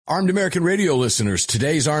Armed American Radio listeners,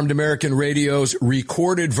 today's Armed American Radio's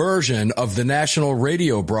recorded version of the national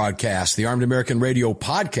radio broadcast, the Armed American Radio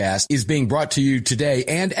podcast, is being brought to you today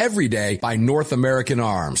and every day by North American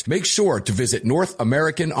Arms. Make sure to visit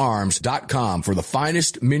NorthAmericanArms.com for the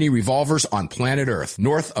finest mini revolvers on planet Earth.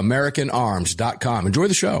 NorthAmericanArms.com. Enjoy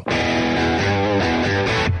the show.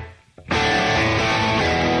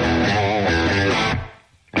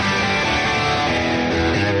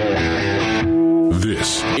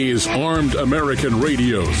 This is Armed American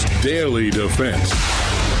Radio's Daily Defense.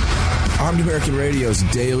 Armed American Radio's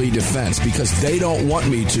Daily Defense. Because they don't want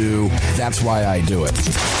me to, that's why I do it.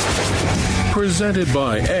 Presented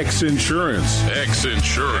by X Insurance. X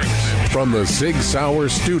Insurance. From the Sig Sauer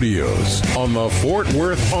Studios on the Fort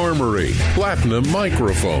Worth Armory Platinum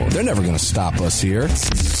Microphone. They're never going to stop us here.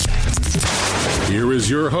 Here is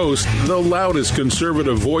your host, the loudest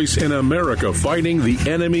conservative voice in America fighting the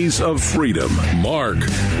enemies of freedom, Mark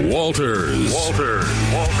Walters.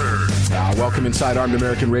 Welcome inside Armed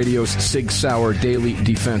American Radio's Sig Sauer Daily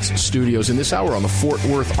Defense Studios. In this hour on the Fort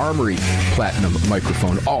Worth Armory Platinum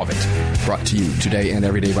Microphone, all of it brought to you today and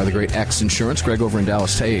every day by the great X Insurance. Greg over in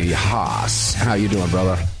Dallas. Hey, Haas. How you doing,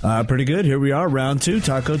 brother? Pretty good. Here we are, round 2,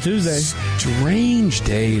 Taco Tuesday. Strange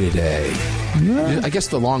day today. Yeah. I guess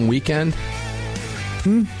the long weekend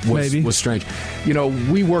was strange. You know,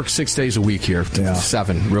 we work 6 days a week here,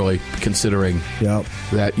 7 really, considering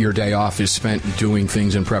that your day off is spent doing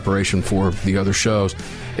things in preparation for the other shows.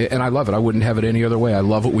 And I love it. I wouldn't have it any other way. I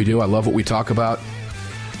love what we do. I love what we talk about.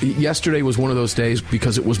 Yesterday was one of those days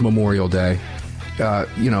because it was Memorial Day.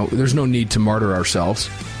 There's no need to martyr ourselves.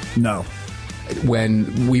 No.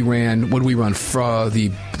 When we ran, the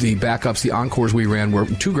backups, the encores we ran were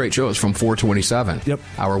 2 great shows from 427. Yep.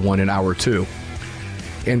 Hour 1 and Hour 2.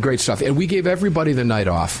 And great stuff. And we gave everybody the night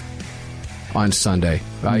off on Sunday.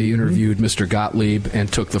 I interviewed Mr. Gottlieb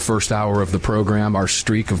and took the first hour of the program. Our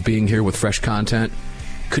streak of being here with fresh content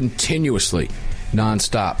continuously,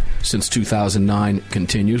 nonstop, since 2009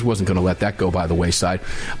 continues. Wasn't going to let that go by the wayside.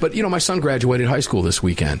 But, my son graduated high school this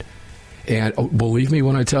weekend. And believe me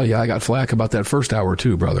when I tell you, I got flack about that first hour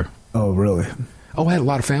too, brother. Oh, really? Oh, I had a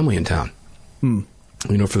lot of family in town.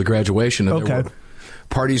 For the graduation. And there were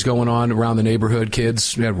parties going on around the neighborhood,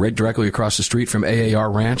 kids right directly across the street from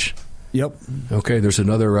AAR Ranch. Yep. Okay, there's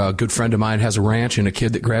another good friend of mine has a ranch and a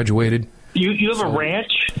kid that graduated. You have a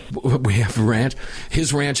ranch? We have a ranch.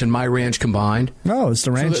 His ranch and my ranch combined. Oh, it's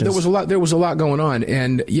the ranches. So there was a lot going on.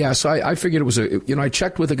 And, so I figured it was I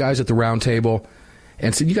checked with the guys at the round table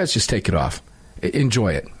and said, you guys just take it off.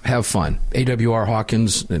 Enjoy it. Have fun. AWR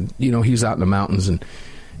Hawkins, and, he's out in the mountains and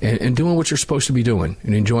doing what you're supposed to be doing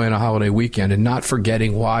and enjoying a holiday weekend and not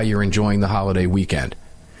forgetting why you're enjoying the holiday weekend.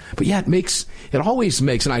 But it always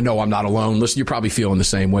makes, and I know I'm not alone. Listen, you're probably feeling the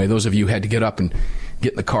same way. Those of you who had to get up and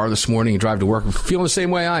get in the car this morning and drive to work are feeling the same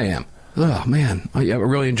way I am. Oh, man, I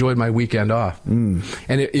really enjoyed my weekend off. And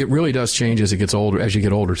it really does change as you get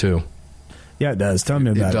older, too. Yeah, it does. Tell me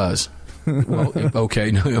about it. It does. Well,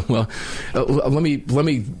 okay. Well, let me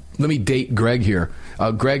date Greg here.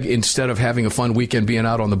 Greg, instead of having a fun weekend being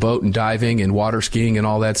out on the boat and diving and water skiing and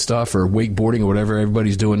all that stuff, or wakeboarding or whatever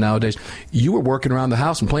everybody's doing nowadays, you were working around the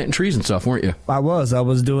house and planting trees and stuff, weren't you? I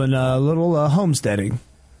was doing a little homesteading.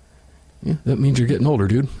 Yeah, that means you're getting older,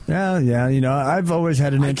 dude. Yeah. I've always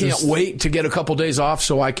had an interest. I can't wait to get a couple days off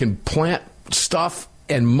so I can plant stuff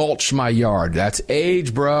and mulch my yard. That's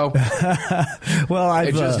age, bro. Well,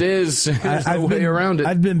 it just is. There's no way around it.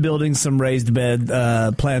 I've been building some raised bed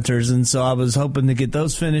planters, and so I was hoping to get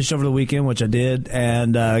those finished over the weekend, which I did,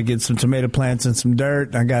 and get some tomato plants and some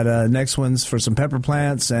dirt. I got next ones for some pepper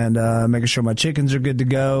plants and making sure my chickens are good to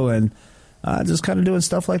go, and just kind of doing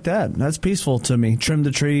stuff like that. That's peaceful to me. Trim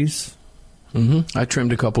the trees. I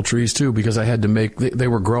trimmed a couple trees, too, because I had to they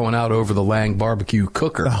were growing out over the Lang barbecue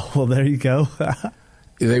cooker. Oh, well, there you go.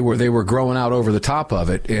 They were growing out over the top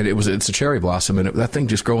of it, and it's a cherry blossom, and that thing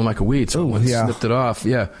just growing like a weed. So I snipped it off,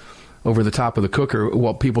 over the top of the cooker.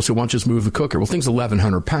 Well, people said, why don't you just move the cooker? Well, thing's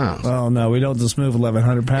 1,100 pounds. Oh, no, we don't just move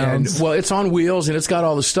 1,100 pounds. And, well, it's on wheels, and it's got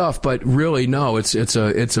all the stuff, but really, no, it's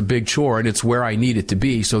a big chore, and it's where I need it to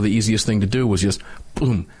be, so the easiest thing to do was just,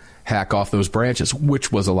 boom, hack off those branches,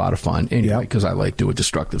 which was a lot of fun, anyway, because I like doing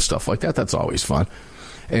destructive stuff like that. That's always fun.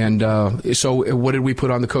 And so what did we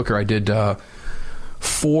put on the cooker? I did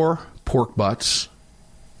 4 pork butts,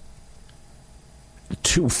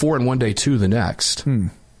 4 in one day, 2 the next.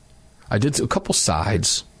 I did a couple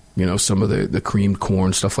sides, some of the creamed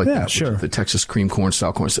corn, stuff like that. Yeah, sure. The Texas cream corn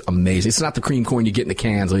style corn is amazing. It's not the cream corn you get in the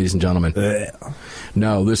cans, ladies and gentlemen.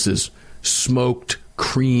 No, this is smoked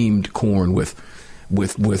creamed corn with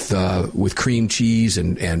with cream cheese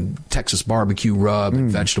and Texas barbecue rub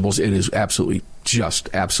and vegetables. It is absolutely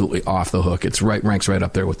off the hook. It's ranks right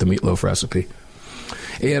up there with the meatloaf recipe.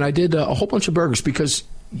 And I did a whole bunch of burgers because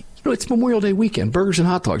it's Memorial Day weekend. Burgers and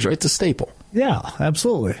hot dogs, right? It's a staple. Yeah,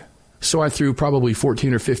 absolutely. So I threw probably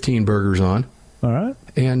 14 or 15 burgers on. All right.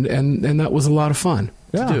 And that was a lot of fun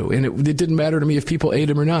to do. And it didn't matter to me if people ate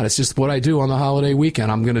them or not. It's just what I do on the holiday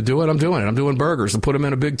weekend. I'm going to do it. I'm doing it. I'm doing burgers and put them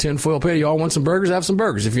in a big tin foil pan. You all want some burgers? Have some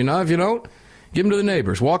burgers. If you don't, give them to the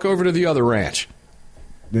neighbors. Walk over to the other ranch.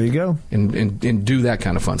 There you go. And do that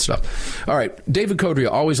kind of fun stuff. All right. David Codrea,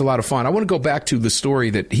 always a lot of fun. I want to go back to the story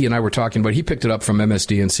that he and I were talking about. He picked it up from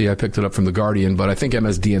MSDNC. I picked it up from The Guardian, but I think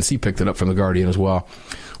MSDNC picked it up from The Guardian as well.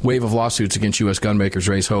 Wave of lawsuits against U.S. gun makers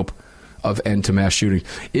raise hope of end to mass shooting.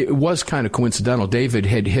 It was kind of coincidental. David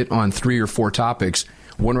had hit on 3 or 4 topics,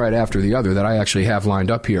 one right after the other, that I actually have lined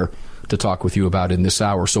up here to talk with you about in this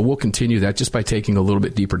hour. So we'll continue that just by taking a little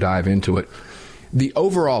bit deeper dive into it. The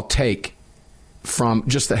overall take from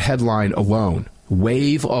just the headline alone,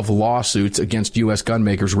 wave of lawsuits against U.S. gun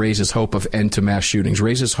makers raises hope of end to mass shootings.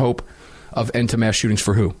 Raises hope of end to mass shootings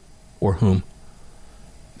for who or whom?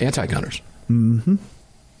 Anti-gunners. Mm-hmm.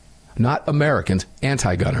 Not Americans,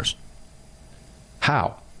 anti-gunners.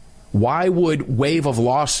 How? Why would wave of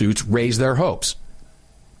lawsuits raise their hopes?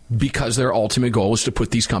 Because their ultimate goal is to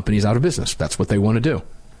put these companies out of business. That's what they want to do.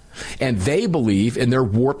 And they believe in their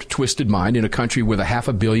warped, twisted mind in a country with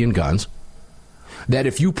 500 million guns that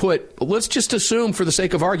if you put, let's just assume for the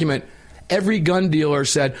sake of argument, every gun dealer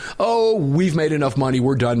said, oh, we've made enough money,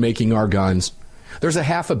 we're done making our guns. There's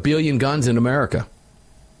 500 million guns in America.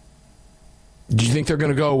 Do you think they're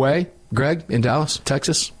going to go away, Greg, in Dallas,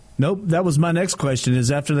 Texas? Nope. That was my next question,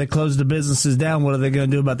 is after they close the businesses down, what are they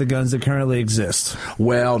going to do about the guns that currently exist?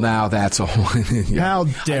 Well, now that's a whole... How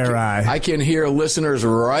dare I? I can hear listeners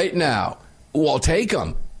right now. Well, take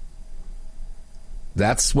them.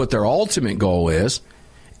 That's what their ultimate goal is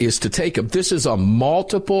to take them. This is a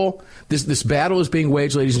multiple... This battle is being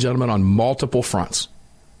waged, ladies and gentlemen, on multiple fronts.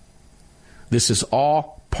 This is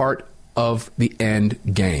all part of the end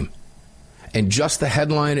game. And just the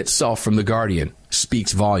headline itself from The Guardian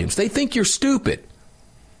speaks volumes. They think you're stupid.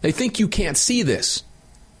 They think you can't see this.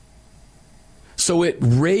 So it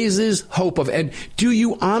raises hope of... And do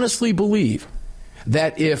you honestly believe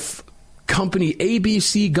that if company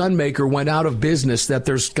ABC gunmaker went out of business, that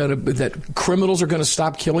that criminals are going to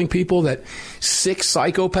stop killing people, that sick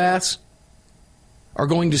psychopaths are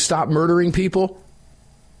going to stop murdering people?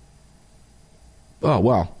 Oh,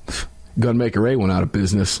 well... Gunmaker A went out of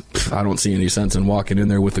business. I don't see any sense in walking in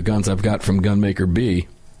there with the guns I've got from Gunmaker B.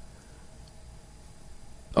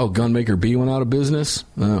 Oh, Gunmaker B went out of business?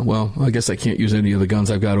 Well, I guess I can't use any of the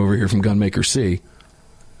guns I've got over here from Gunmaker C.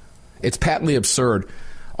 It's patently absurd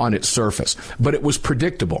on its surface, but it was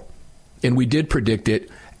predictable. And we did predict it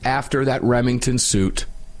after that Remington suit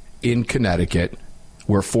in Connecticut,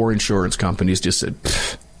 where 4 insurance companies just said,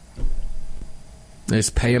 they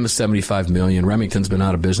just pay him $75 million. Remington's been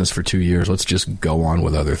out of business for 2 years. Let's just go on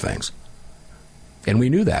with other things. And we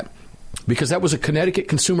knew that because that was a Connecticut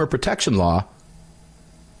consumer protection law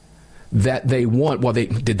that they won. Well,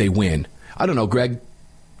 did they win? I don't know, Greg.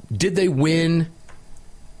 Did they win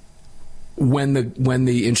when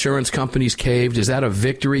the insurance companies caved? Is that a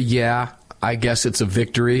victory? Yeah, I guess it's a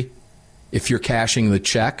victory if you're cashing the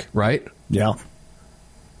check, right? Yeah.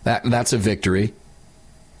 That's a victory.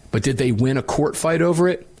 But did they win a court fight over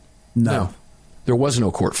it? No. There was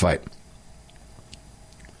no court fight.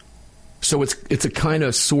 So it's a kind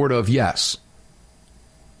of sort of yes.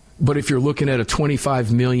 But if you're looking at a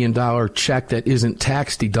 $25 million check that isn't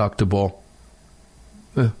tax deductible,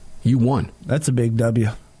 you won. That's a big W.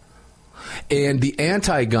 And the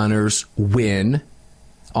anti-gunners win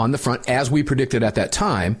on the front, as we predicted at that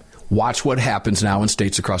time. Watch what happens now in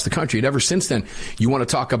states across the country. And ever since then, you want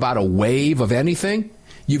to talk about a wave of anything?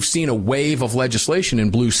 You've seen a wave of legislation in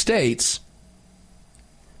blue states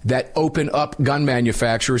that open up gun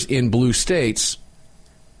manufacturers in blue states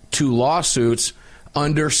to lawsuits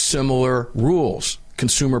under similar rules,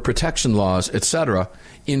 consumer protection laws, etc.,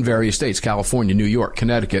 in various states. California, New York,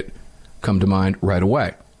 Connecticut come to mind right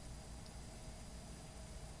away.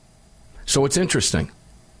 So it's interesting.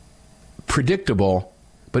 Predictable,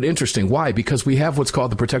 but interesting. Why? Because we have what's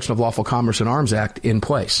called the Protection of Lawful Commerce and Arms Act in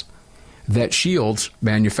place that shields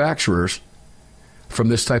manufacturers from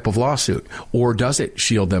this type of lawsuit. Or does it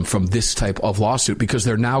shield them from this type of lawsuit? Because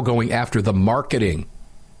they're now going after the marketing.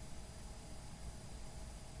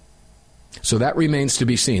 So that remains to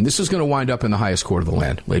be seen. This is going to wind up in the highest court of the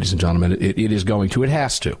land, ladies and gentlemen. It is going to. It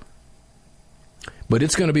has to. But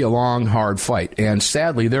it's going to be a long, hard fight. And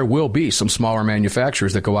sadly, there will be some smaller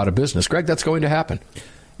manufacturers that go out of business. Greg, that's going to happen.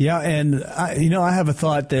 Yeah, and I have a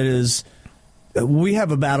thought that is, we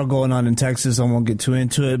have a battle going on in Texas. I won't get too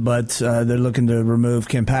into it, but they're looking to remove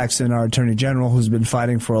Ken Paxton, our Attorney General, who's been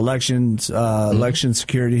fighting for election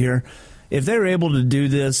security here. If they're able to do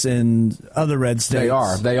this in other red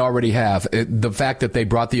states... They already have. The fact that they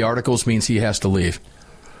brought the articles means he has to leave.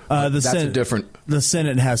 The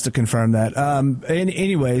Senate has to confirm that.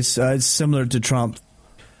 Anyways, it's similar to Trump.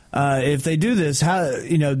 If they do this,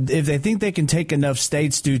 if they think they can take enough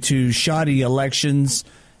states due to shoddy elections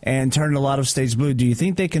and turn a lot of states blue, do you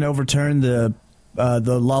think they can overturn the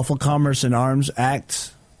Lawful Commerce and Arms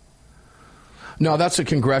Act? No, that's a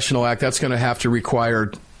congressional act. That's going to have to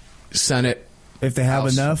require Senate, if they have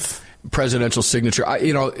House, enough presidential signature.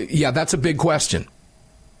 That's a big question.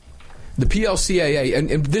 The PLCAA,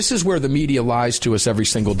 and this is where the media lies to us every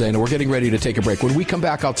single day. Now, we're getting ready to take a break. When we come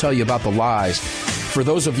back, I'll tell you about the lies. For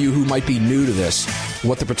those of you who might be new to this,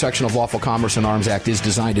 what the Protection of Lawful Commerce and Arms Act is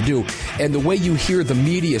designed to do. And the way you hear the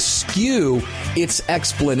media skew its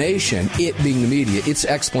explanation, it being the media, its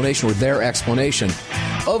explanation or their explanation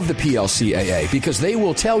of the PLCAA. Because they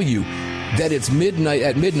will tell you that it's midnight.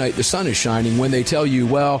 At midnight, the sun is shining, when they tell you,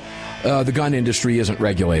 the gun industry isn't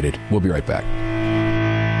regulated. We'll be right back.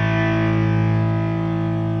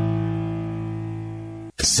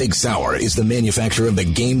 Sig Sauer is the manufacturer of the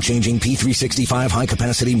game-changing P365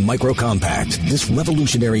 high-capacity micro-compact. This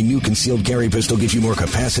revolutionary new concealed carry pistol gives you more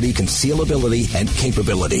capacity, concealability, and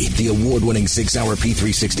capability. The award-winning Sig Sauer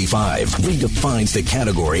P365 redefines the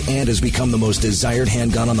category and has become the most desired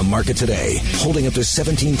handgun on the market today. Holding up to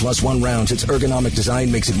 17+1 rounds, its ergonomic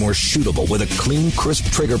design makes it more shootable with a clean, crisp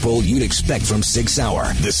trigger pull you'd expect from Sig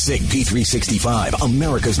Sauer. The Sig P365,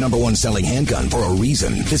 America's #1 selling handgun for a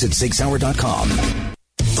reason. Visit SigSauer.com.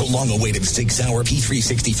 The long-awaited Sig Sauer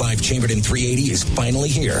P365 chambered in .380 is finally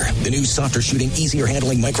here. The new softer shooting, easier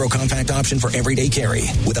handling micro-compact option for everyday carry.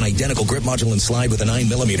 With an identical grip module and slide with a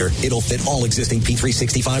 9mm, it'll fit all existing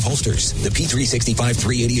P365 holsters. The P365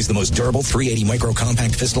 .380 is the most durable .380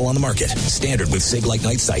 micro-compact pistol on the market. Standard with SIG-like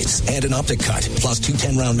night sights and an optic cut, plus 2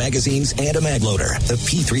 10-round magazines and a mag loader. The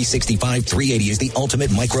P365 .380 is the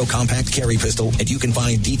ultimate micro-compact carry pistol, and you can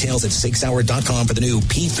find details at SigSauer.com for the new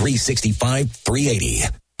P365 .380.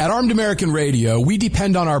 At Armed American Radio, we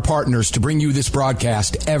depend on our partners to bring you this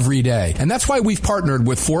broadcast every day. And that's why we've partnered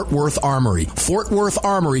with Fort Worth Armory. Fort Worth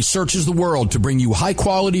Armory searches the world to bring you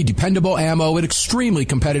high-quality, dependable ammo at extremely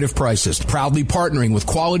competitive prices. Proudly partnering with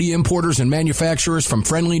quality importers and manufacturers from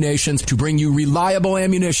friendly nations to bring you reliable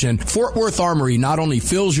ammunition, Fort Worth Armory not only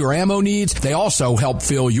fills your ammo needs, they also help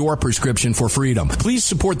fill your prescription for freedom. Please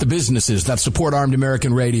support the businesses that support Armed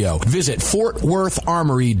American Radio. Visit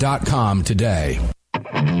FortWorthArmory.com today.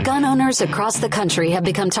 Gun owners across the country have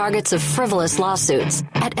become targets of frivolous lawsuits.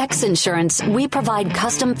 At X Insurance, we provide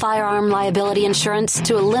custom firearm liability insurance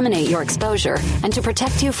to eliminate your exposure and to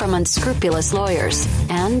protect you from unscrupulous lawyers.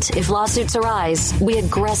 And if lawsuits arise, we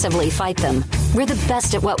aggressively fight them. We're the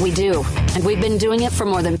best at what we do, and we've been doing it for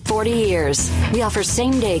more than 40 years. We offer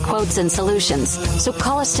same-day quotes and solutions. So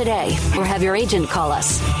call us today or have your agent call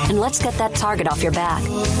us, and let's get that target off your back.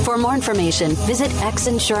 For more information, visit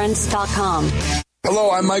xinsurance.com.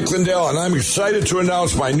 Hello, I'm Mike Lindell, and I'm excited to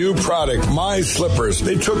announce my new product, My Slippers.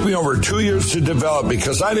 They took me over 2 years to develop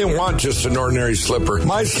because I didn't want just an ordinary slipper.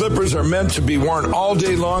 My slippers are meant to be worn all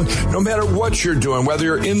day long, no matter what you're doing, whether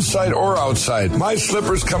you're inside or outside. My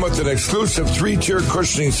slippers come with an exclusive 3-tier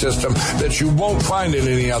cushioning system that you won't find in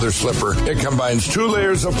any other slipper. It combines 2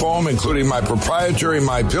 layers of foam, including my proprietary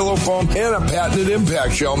My Pillow foam and a patented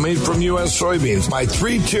impact gel made from U.S. soybeans. My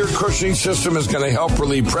 3-tier cushioning system is going to help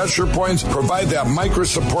relieve pressure points, provide that micro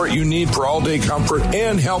support you need for all-day comfort,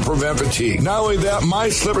 and help prevent fatigue. Not only that, my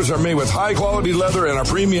slippers are made with high-quality leather and a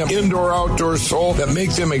premium indoor-outdoor sole that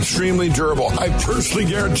make them extremely durable. I personally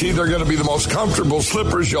guarantee they're going to be the most comfortable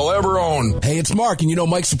slippers you'll ever own. Hey, it's Mark, and you know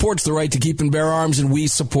Mike supports the right to keep and bear arms, and we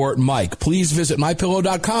support Mike. Please visit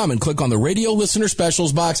MyPillow.com and click on the radio listener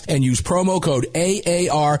specials box and use promo code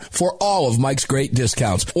AAR for all of Mike's great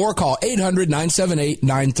discounts. Or call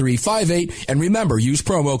 800-978-9358, and remember, use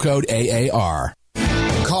promo code AAR.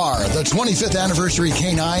 Car, the 25th anniversary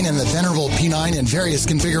K9 and the venerable P9 in various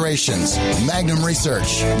configurations. Magnum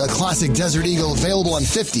Research, the classic Desert Eagle available in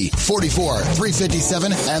 50, 44,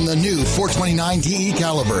 357, and the new 429 DE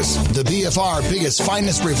calibers. The BFR biggest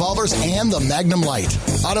finest revolvers and the Magnum Light.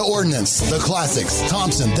 Auto Ordnance, the classics.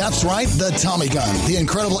 Thompson, that's right, the Tommy gun, the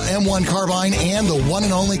incredible M1 carbine, and the one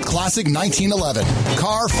and only classic 1911.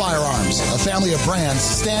 Car Firearms, a family of brands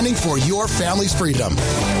standing for your family's freedom.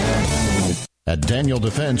 At Daniel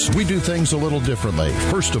Defense, we do things a little differently.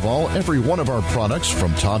 First of all, every one of our products,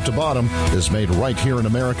 from top to bottom, is made right here in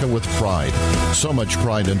America with pride. So much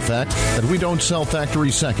pride, in fact, that we don't sell factory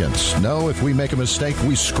seconds. No, if we make a mistake,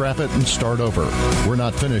 we scrap it and start over. We're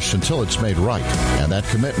not finished until it's made right. And that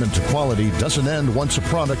commitment to quality doesn't end once a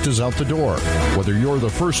product is out the door. Whether you're the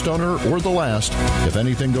first owner or the last, if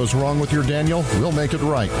anything goes wrong with your Daniel, we'll make it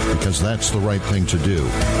right, because that's the right thing to do.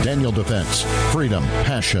 Daniel Defense. Freedom,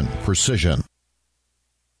 passion, precision.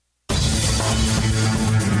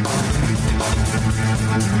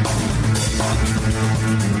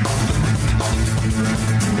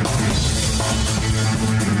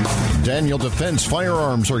 Daniel Defense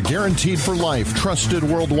firearms are guaranteed for life, trusted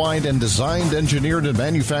worldwide, and designed, engineered, and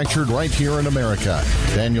manufactured right here in America.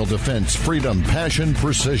 Daniel Defense, freedom, passion,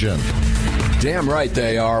 precision. Damn right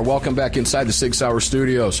they are. Welcome back inside the 6 Hour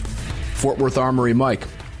Studios. Fort Worth Armory Mike.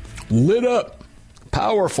 Lit up.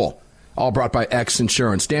 Powerful. All brought by X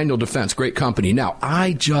Insurance. Daniel Defense, great company. Now,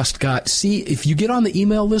 I just got, see, if you get on the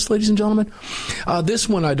email list, ladies and gentlemen, this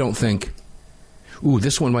one I don't think,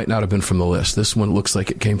 this one might not have been from the list. This one looks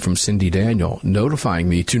like it came from Cindy Daniel, notifying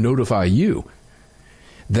me to notify you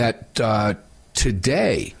that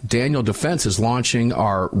today, Daniel Defense is launching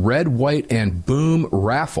our Red, White, and Boom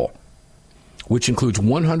raffle, which includes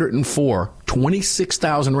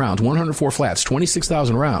 26,000 rounds, 104 flats,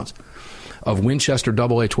 26,000 rounds of Winchester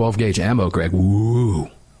AA 12-gauge ammo, Greg. Woo.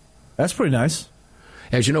 That's pretty nice.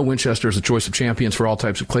 As you know, Winchester is the choice of champions for all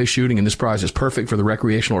types of clay shooting, and this prize is perfect for the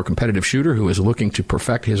recreational or competitive shooter who is looking to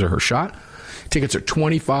perfect his or her shot. Tickets are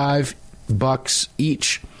 $25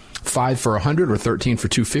 each, 5 for $100 or 13 for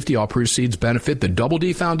 $250. All proceeds benefit the Double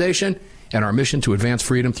D Foundation and our mission to advance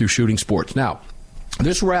freedom through shooting sports. Now,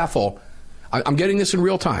 this raffle, I'm getting this in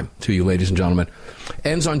real time to you, ladies and gentlemen,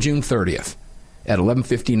 ends on June 30th at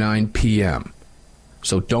 11:59 p.m.,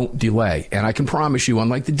 so don't delay. And I can promise you,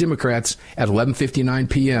 unlike the Democrats, at 11:59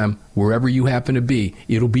 p.m., wherever you happen to be,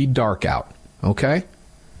 it'll be dark out. Okay?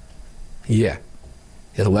 Yeah.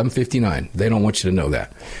 At 11:59. They don't want you to know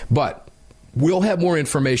that. But we'll have more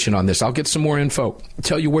information on this. I'll get some more info.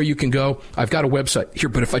 Tell you where you can go. I've got a website here,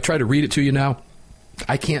 but if I try to read it to you now,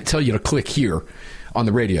 I can't tell you to click here on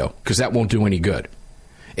the radio, because that won't do any good.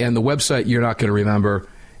 And the website you're not going to remember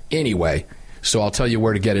anyway. So I'll tell you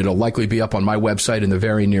where to get it. It'll likely be up on my website in the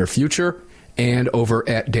very near future and over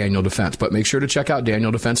at Daniel Defense. But make sure to check out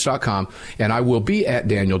DanielDefense.com. And I will be at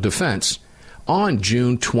Daniel Defense on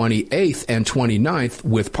June 28th and 29th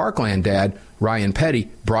with Parkland Dad Ryan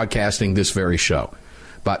Petty broadcasting this very show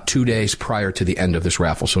about 2 days prior to the end of this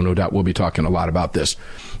raffle. So no doubt we'll be talking a lot about this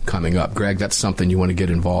coming up. Greg, that's something you want to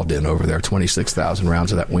get involved in over there. 26,000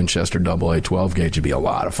 rounds of that Winchester AA 12-gauge would be a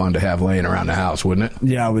lot of fun to have laying around the house, wouldn't it?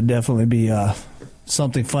 Yeah, it would definitely be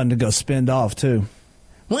something fun to go spend off, too.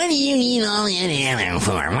 What do you need all that ammo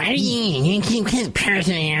for? Why do you keep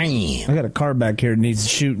cursing at you? I got a car back here that needs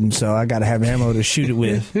shooting, so I got to have ammo to shoot it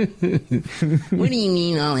with. What do you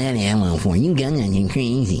need all that ammo for? You guns are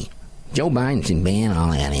crazy. Joe Biden should ban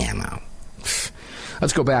all that ammo.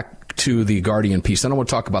 Let's go back to the Guardian piece. Then I want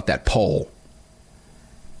to talk about that poll.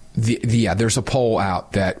 There's a poll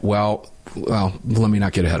out that, well, let me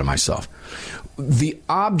not get ahead of myself. The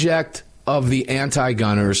object of the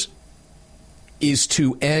anti-gunners is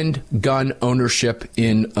to end gun ownership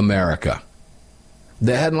in America.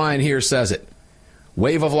 The headline here says it.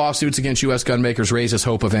 Wave of lawsuits against U.S. gun makers raises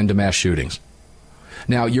hope of end to mass shootings.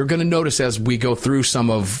 Now, you're going to notice as we go through some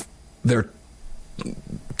of their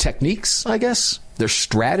techniques, I guess, their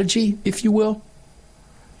strategy, if you will,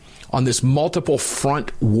 on this multiple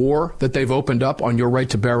front war that they've opened up on your right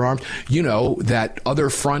to bear arms. You know, that other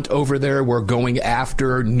front over there, we're going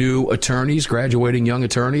after new attorneys, graduating young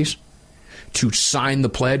attorneys, to sign the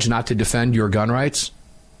pledge not to defend your gun rights.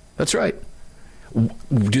 That's right.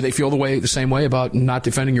 Do they feel the same way about not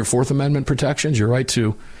defending your Fourth Amendment protections, your right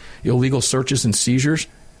to illegal searches and seizures,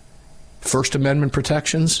 First Amendment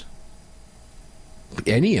protections?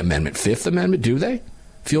 Any amendment, Fifth Amendment, do they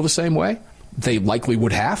feel the same way? They likely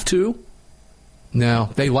would have to. No,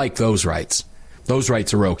 they like those rights. Those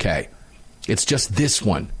rights are okay. It's just this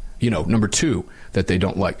one, number two, that they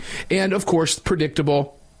don't like. And, of course,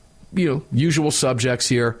 predictable, usual subjects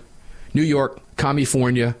here. New York,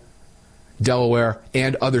 California, Delaware,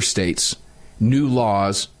 and other states, new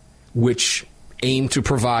laws which aim to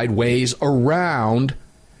provide ways around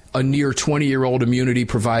a near 20-year-old immunity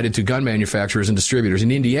provided to gun manufacturers and distributors.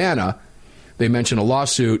 In Indiana, they mention a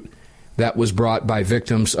lawsuit that was brought by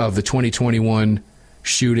victims of the 2021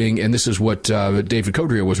 shooting, and this is what David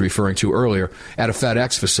Codrea was referring to earlier, at a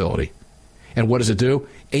FedEx facility. And what does it do?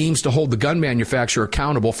 Aims to hold the gun manufacturer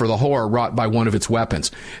accountable for the horror wrought by one of its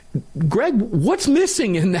weapons. Greg, what's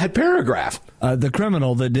missing in that paragraph? The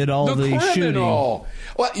criminal that did all the shooting.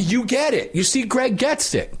 Well, you get it. You see, Greg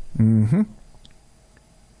gets it. Mm-hmm.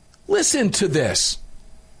 Listen to this.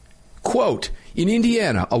 Quote, in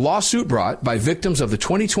Indiana, a lawsuit brought by victims of the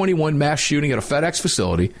 2021 mass shooting at a FedEx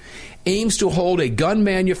facility aims to hold a gun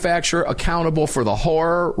manufacturer accountable for the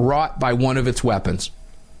horror wrought by one of its weapons.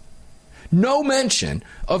 No mention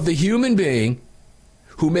of the human being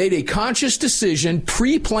who made a conscious decision,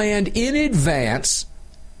 pre-planned in advance,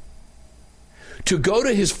 to go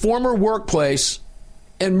to his former workplace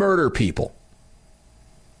and murder people.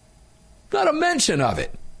 Not a mention of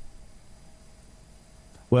it.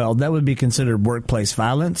 Well, that would be considered workplace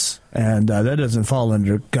violence, and that doesn't fall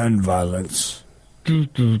under gun violence. Do,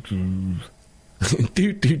 do, do.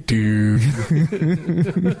 Do, do, do.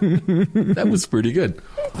 That was pretty good.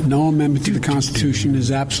 No amendment to the Constitution is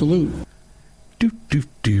absolute. Do, do,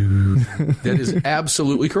 do. That is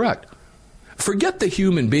absolutely correct. Forget the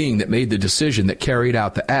human being that made the decision that carried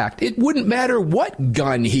out the act. It wouldn't matter what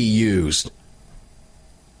gun he used.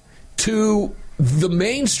 To the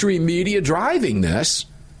mainstream media driving this,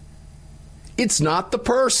 it's not the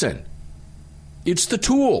person. It's the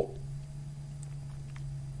tool.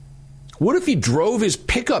 What if he drove his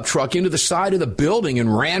pickup truck into the side of the building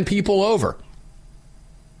and ran people over?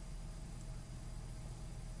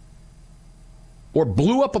 Or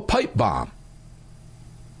blew up a pipe bomb?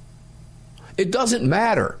 It doesn't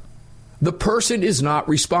matter. The person is not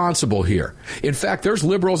responsible here. In fact, there's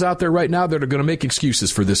liberals out there right now that are going to make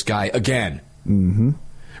excuses for this guy again. Mm-hmm.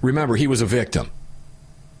 Remember, he was a victim.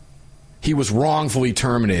 He was wrongfully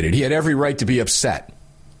terminated. He had every right to be upset.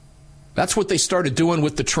 That's what they started doing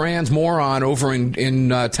with the trans moron over in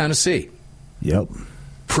Tennessee. Yep.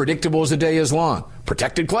 Predictable as the day is long.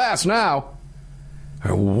 Protected class now.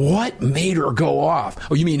 What made her go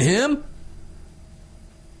off? Oh, you mean him?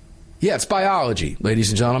 Yeah, it's biology, ladies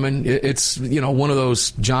and gentlemen. It's, one of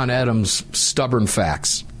those John Adams stubborn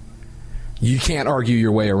facts. You can't argue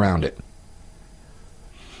your way around it.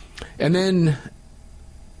 And then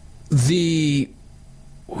which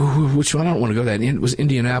one? I don't want to go to that. It was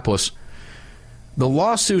Indianapolis. The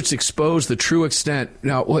lawsuits expose the true extent.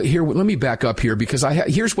 Now, here, let me back up here because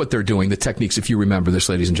here's what they're doing, the techniques, if you remember this,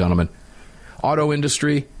 ladies and gentlemen. Auto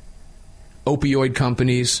industry, opioid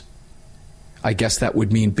companies, I guess that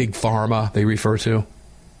would mean big pharma, they refer to,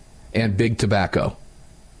 and big tobacco.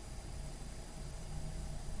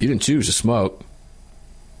 You didn't choose to smoke.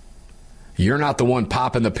 You're not the one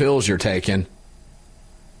popping the pills you're taking.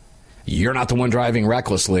 You're not the one driving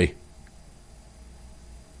recklessly.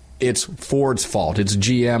 It's Ford's fault. It's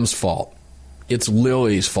GM's fault. It's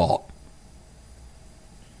Lilly's fault.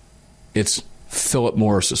 It's Philip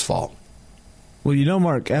Morris's fault. Well,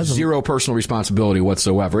 Mark, zero personal responsibility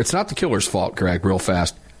whatsoever. It's not the killer's fault, Greg, real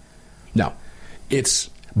fast. No, it's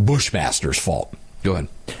Bushmaster's fault. Go ahead.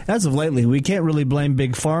 As of lately, we can't really blame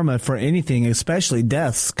Big Pharma for anything, especially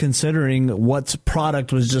deaths, considering what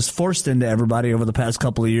product was just forced into everybody over the past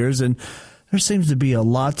couple of years. And there seems to be a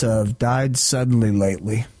lot of died suddenly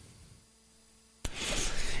lately.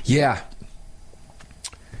 Yeah.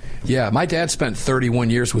 Yeah, my dad spent 31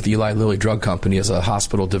 years with Eli Lilly Drug Company as a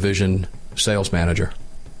hospital division sales manager,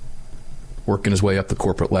 working his way up the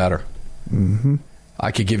corporate ladder. Mm-hmm.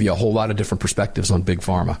 I could give you a whole lot of different perspectives on Big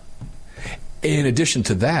Pharma. In addition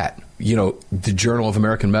to that, the Journal of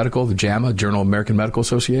American Medical, the JAMA, Journal of American Medical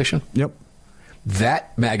Association. Yep.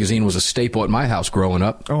 That magazine was a staple at my house growing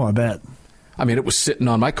up. Oh, I bet. I mean, it was sitting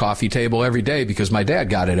on my coffee table every day because my dad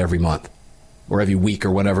got it every month or every week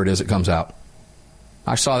or whenever it is it comes out.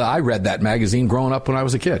 I read that magazine growing up when I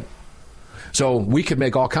was a kid. So we could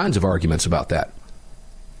make all kinds of arguments about that.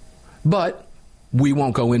 But we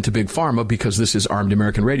won't go into Big Pharma because this is Armed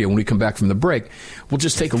American Radio. When we come back from the break, we'll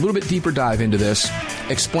just take a little bit deeper dive into this,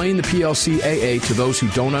 explain the PLCAA to those who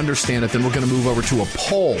don't understand it. Then we're going to move over to a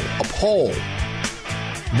poll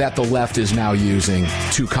that the left is now using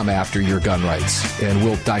to come after your gun rights. And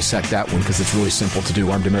we'll dissect that one because it's really simple to do.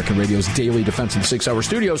 Armed American Radio's daily defense in the 6-hour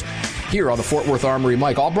studios here on the Fort Worth Armory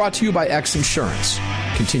Mike. All brought to you by X Insurance.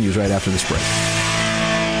 Continues right after this break.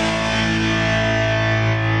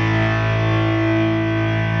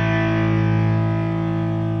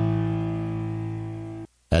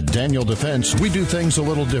 At At Daniel Defense, we do things a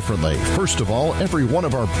little differently. First of all, every one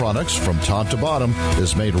of our products, from top to bottom,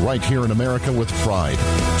 is made right here in America with pride.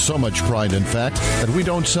 So much pride, in fact, that we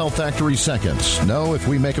don't sell factory seconds. No, if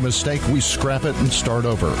we make a mistake, we scrap it and start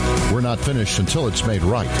over. We're not finished until it's made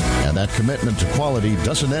right. And that commitment to quality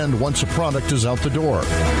doesn't end once a product is out the door.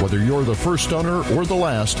 Whether you're the first owner or the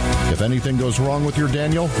last, if anything goes wrong with your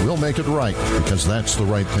Daniel, we'll make it right, because that's the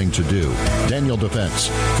right thing to do. Daniel Defense.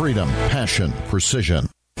 Freedom, passion, precision.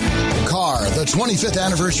 Car, the 25th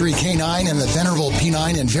anniversary K9 and the venerable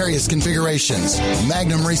P9 in various configurations.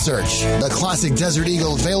 Magnum Research, the classic Desert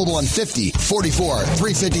Eagle available in 50, 44,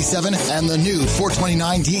 357, and the new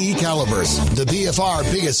 429 DE calibers. The BFR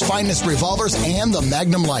biggest, finest revolvers and the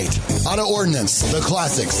Magnum Light. Auto Ordnance, the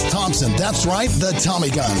classics. Thompson, that's right, the Tommy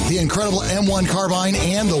gun, the incredible M1 carbine,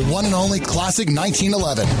 and the one and only classic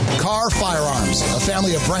 1911. Car Firearms, a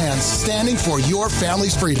family of brands standing for your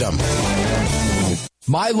family's freedom.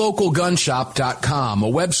 MyLocalGunShop.com, a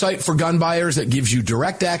website for gun buyers that gives you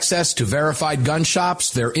direct access to verified gun shops,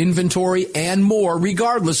 their inventory, and more,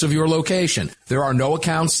 regardless of your location. There are no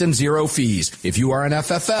accounts and zero fees. If you are an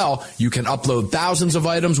FFL, you can upload thousands of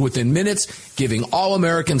items within minutes, giving all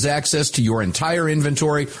Americans access to your entire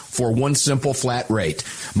inventory for one simple flat rate.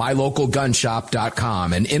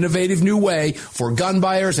 MyLocalGunShop.com, an innovative new way for gun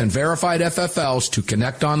buyers and verified FFLs to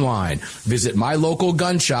connect online. Visit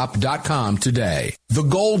MyLocalGunShop.com today. The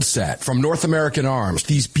Gold Set from North American Arms.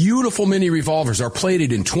 These beautiful mini revolvers are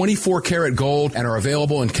plated in 24-karat gold and are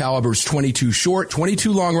available in calibers 22 short,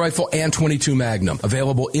 22 long rifle, and 22 Magnum.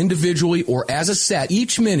 Available individually or as a set,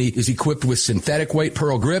 each mini is equipped with synthetic weight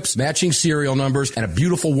pearl grips, matching serial numbers, and a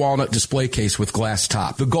beautiful walnut display case with glass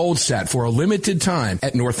top. The Gold Set for a limited time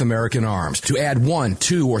at North American Arms. To add 1,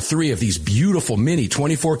 2, or 3 of these beautiful mini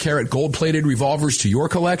 24-karat gold-plated revolvers to your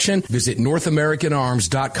collection, visit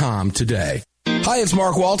NorthAmericanArms.com today. Hi, it's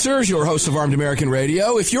Mark Walters, your host of Armed American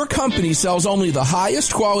Radio. If your company sells only the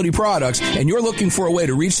highest quality products and you're looking for a way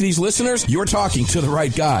to reach these listeners, you're talking to the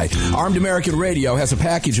right guy. Armed American Radio has a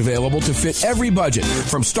package available to fit every budget,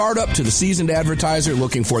 from startup to the seasoned advertiser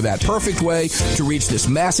looking for that perfect way to reach this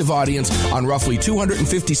massive audience on roughly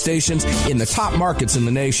 250 stations in the top markets in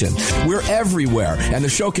the nation. We're everywhere, and the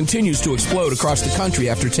show continues to explode across the country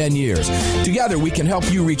after 10 years. Together, we can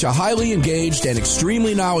help you reach a highly engaged and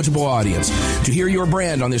extremely knowledgeable audience. To hear your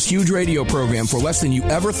brand on this huge radio program for less than you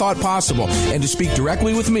ever thought possible and to speak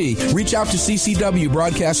directly with me, reach out to CCW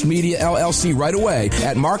Broadcast Media LLC right away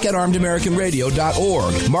at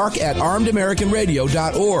mark@armedamericanradio.org.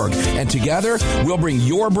 mark@armedamericanradio.org. And together, we'll bring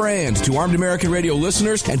your brand to Armed American Radio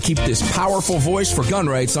listeners and keep this powerful voice for gun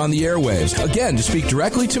rights on the airwaves. Again, to speak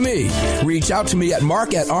directly to me, reach out to me at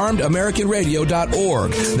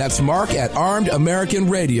mark@armedamericanradio.org. That's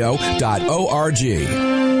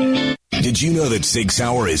mark@armedamericanradio.org. Did you know that Sig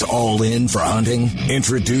Sauer is all in for hunting?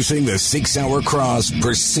 Introducing the Sig Sauer Cross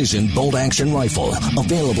Precision Bolt Action Rifle.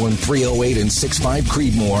 Available in .308 and 6.5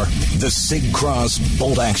 Creedmoor. The Sig Cross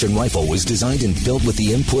Bolt Action Rifle was designed and built with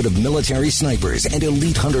the input of military snipers and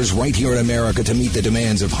elite hunters right here in America to meet the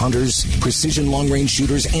demands of hunters, precision long-range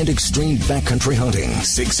shooters, and extreme backcountry hunting.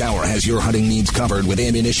 Sig Sauer has your hunting needs covered with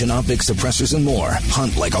ammunition, optics, suppressors, and more.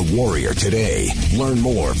 Hunt like a warrior today. Learn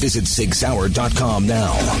more. Visit SigSauer.com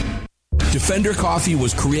now. Defender Coffee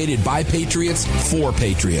was created by patriots for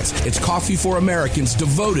patriots. It's coffee for Americans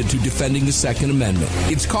devoted to defending the Second Amendment.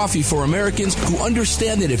 It's coffee for Americans who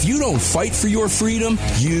understand that if you don't fight for your freedom,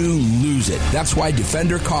 you lose it. That's why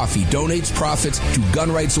Defender Coffee donates profits to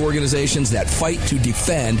gun rights organizations that fight to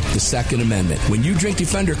defend the Second Amendment. When you drink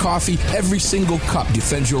Defender Coffee, every single cup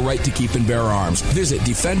defends your right to keep and bear arms. Visit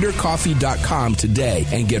DefenderCoffee.com today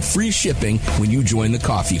and get free shipping when you join the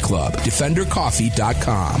coffee club.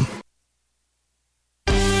 DefenderCoffee.com.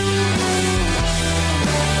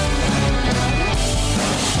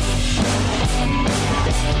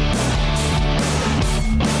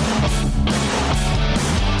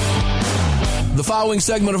 The following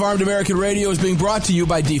segment of Armed American Radio is being brought to you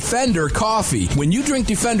by Defender Coffee. When you drink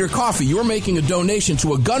Defender Coffee, you're making a donation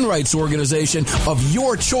to a gun rights organization of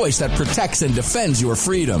your choice that protects and defends your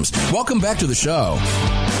freedoms. Welcome back to the show.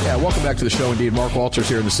 Yeah, welcome back to the show indeed. Mark Walters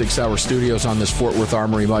here in the 6 Hour Studios on this Fort Worth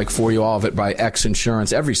Armory mic for you, all of it by X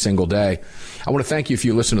Insurance every single day. I want to thank you if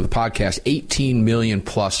you listen to the podcast. 18 million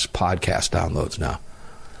plus podcast downloads now.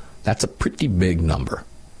 That's a pretty big number.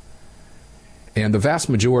 And the vast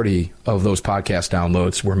majority of those podcast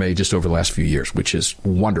downloads were made just over the last few years, which is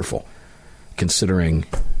wonderful, considering,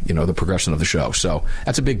 you know, the progression of the show. So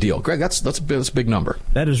that's a big deal. Greg, that's a big number.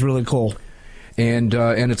 That is really cool. And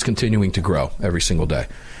it's continuing to grow every single day.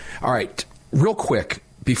 All right, real quick,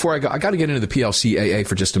 before I got to get into the PLCAA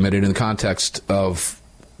for just a minute in the context of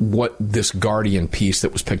what this Guardian piece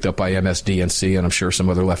that was picked up by MSDNC, and I'm sure some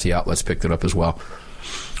other lefty outlets picked it up as well,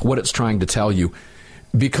 what it's trying to tell you.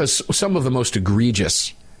 Because some of the most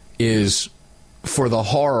egregious is for the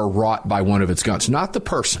horror wrought by one of its guns. Not the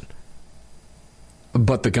person,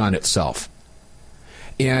 but the gun itself.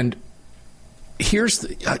 And here's,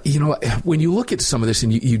 when you look at some of this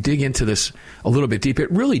and you dig into this a little bit deeper,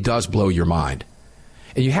 it really does blow your mind.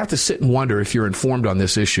 And you have to sit and wonder, if you're informed on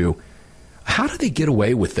this issue, how do they get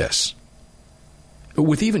away with this?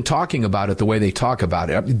 With even talking about it the way they talk about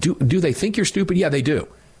it. Do they think you're stupid? Yeah, they do.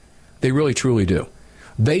 They really, truly do.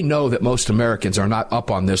 They know that most Americans are not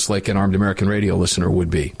up on this like an Armed American Radio listener would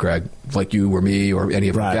be, Greg, like you or me or any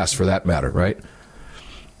of our guests for that matter, right?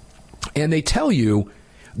 And they tell you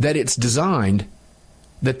that it's designed,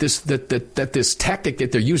 that this tactic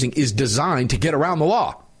that they're using is designed to get around the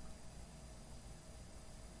law.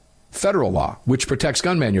 Federal law, which protects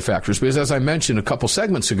gun manufacturers. Because as I mentioned a couple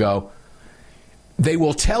segments ago, they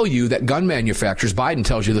will tell you that gun manufacturers, Biden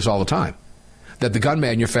tells you this all the time, that the gun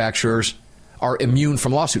manufacturers are immune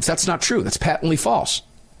from lawsuits. That's not true. That's patently false.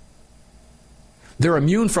 They're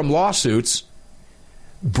immune from lawsuits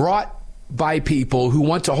brought by people who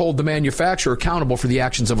want to hold the manufacturer accountable for the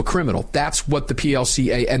actions of a criminal. That's what the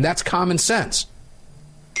PLCA, and that's common sense.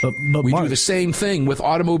 But we do the same thing with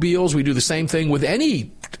automobiles. We do the same thing with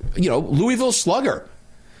any, Louisville Slugger.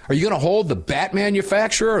 Are you going to hold the bat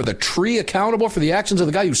manufacturer or the tree accountable for the actions of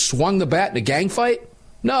the guy who swung the bat in a gang fight?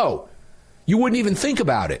 No. You wouldn't even think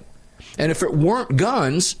about it. And if it weren't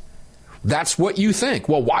guns, that's what you think.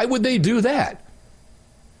 Well, why would they do that?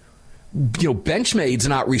 Benchmade's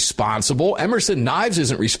not responsible. Emerson Knives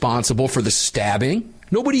isn't responsible for the stabbing.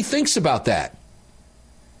 Nobody thinks about that.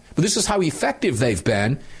 But this is how effective they've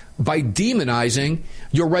been by demonizing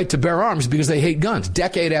your right to bear arms because they hate guns.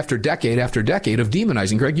 Decade after decade after decade of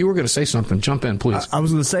demonizing. Greg, you were going to say something. Jump in, please. I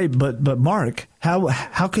was going to say, but Mark,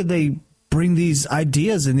 how could they bring these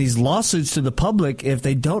ideas and these lawsuits to the public if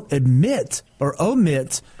they don't admit or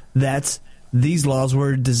omit that these laws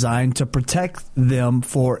were designed to protect them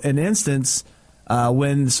for an instance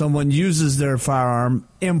when someone uses their firearm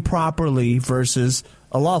improperly versus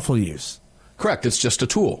a lawful use? Correct. It's just a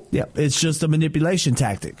tool. Yeah, it's just a manipulation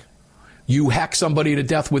tactic. You hack somebody to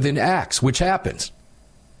death with an axe, which happens.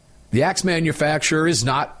 The axe manufacturer is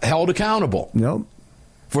not held accountable. Nope.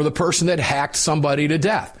 For the person that hacked somebody to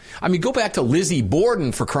death. I mean, go back to Lizzie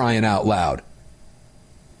Borden, for crying out loud.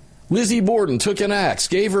 Lizzie Borden took an axe,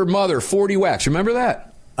 gave her mother 40 whacks. Remember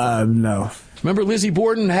that? No. Remember Lizzie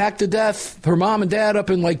Borden hacked to death her mom and dad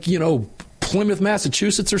up in, Plymouth,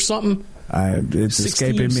 Massachusetts or something? It's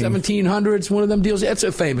escaping me. 1700s, one of them deals. It's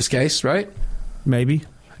a famous case, right? Maybe.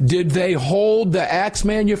 Did they hold the axe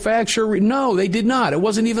manufacturer? No, they did not. It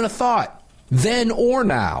wasn't even a thought, then or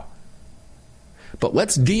now. But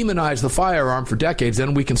let's demonize the firearm for decades,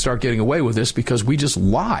 then we can start getting away with this because we just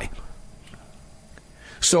lie.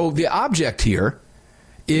 So the object here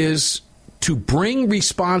is to bring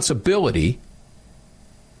responsibility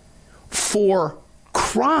for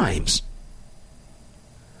crimes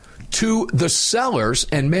to the sellers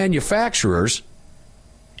and manufacturers,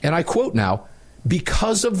 and I quote now,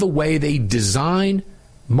 because of the way they design,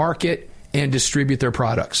 market, and distribute their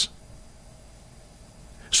products.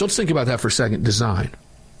 So let's think about that for a second. Design.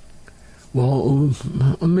 Well,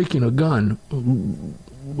 I'm making a gun.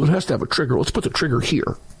 It has to have a trigger. Let's put the trigger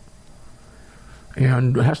here.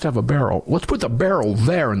 And it has to have a barrel. Let's put the barrel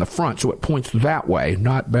there in the front so it points that way,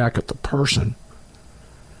 not back at the person.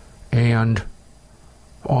 And,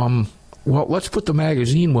 let's put the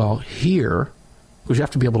magazine well here, because you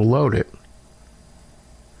have to be able to load it.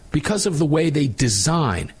 Because of the way they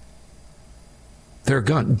design their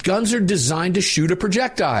gun. Guns are designed to shoot a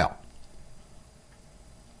projectile.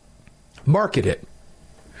 Market it.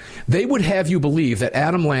 They would have you believe that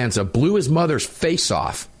Adam Lanza blew his mother's face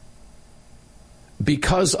off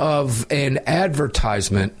because of an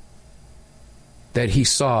advertisement that he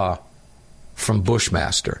saw from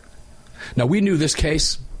Bushmaster. Now, we knew this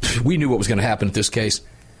case. We knew what was going to happen at this case.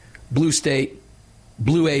 Blue state,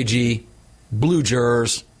 blue AG, blue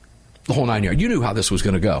jurors, the whole 9 yards. You knew how this was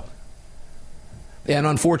going to go. And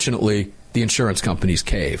unfortunately, the insurance companies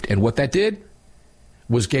caved. And what that did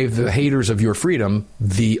was gave the haters of your freedom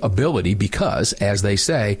the ability, because, as they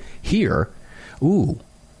say here,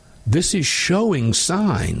 this is showing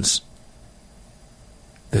signs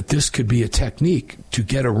that this could be a technique to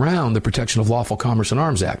get around the Protection of Lawful Commerce and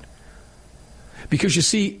Arms Act. Because you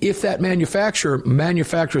see, if that manufacturer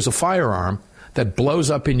manufactures a firearm that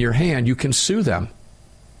blows up in your hand, you can sue them.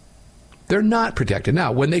 They're not protected.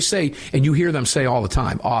 Now, when they say, and you hear them say all the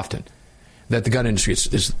time, often, that the gun industry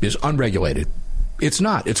is unregulated, It's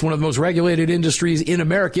not. It's one of the most regulated industries in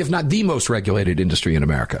America, if not the most regulated industry in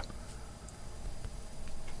America.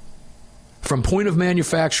 From point of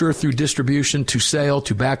manufacturer through distribution to sale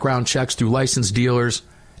to background checks through licensed dealers,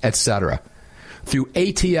 etc. Through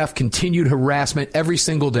ATF continued harassment every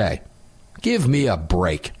single day. Give me a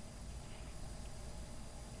break.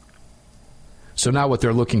 So now what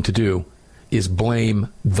they're looking to do is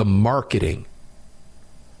blame the marketing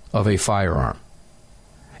of a firearm.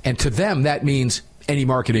 And to them, that means any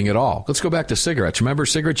marketing at all. Let's go back to cigarettes. Remember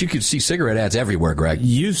cigarettes? You could see cigarette ads everywhere, Greg.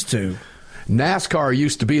 Used to. NASCAR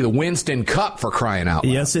used to be the Winston Cup, for crying out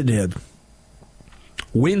loud. Yes, it did.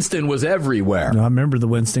 Winston was everywhere. I remember the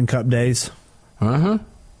Winston Cup days. Uh-huh.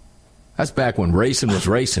 That's back when racing was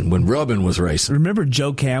racing, when rubbing was racing. Remember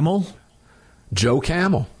Joe Camel? Joe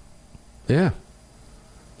Camel. Yeah.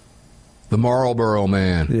 The Marlboro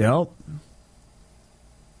Man. Yep.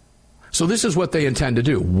 So this is what they intend to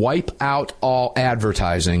do. Wipe out all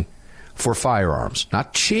advertising for firearms.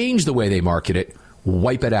 Not change the way they market it.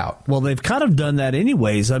 Wipe it out. Well, they've kind of done that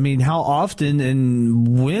anyways. I mean, how often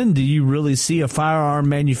and when do you really see a firearm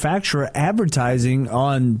manufacturer advertising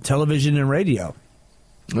on television and radio?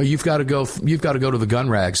 Well, you've got to go to the gun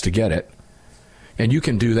rags to get it. And you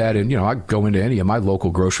can do that in, I go into any of my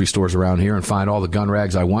local grocery stores around here and find all the gun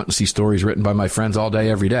rags I want and see stories written by my friends all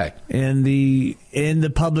day, every day. And the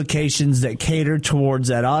publications that cater towards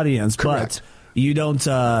that audience. Correct. But you don't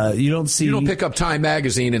pick up Time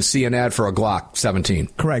magazine and see an ad for a Glock 17.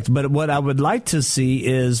 Correct. But what I would like to see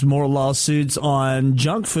is more lawsuits on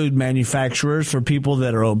junk food manufacturers for people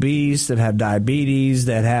that are obese, that have diabetes,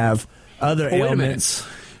 that have other ailments.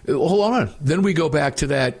 Hold on. Then we go back to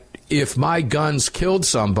that, if my guns killed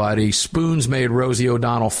somebody, spoons made Rosie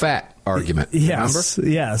O'Donnell fat argument. Yes.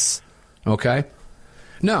 Remember? Yes. Okay.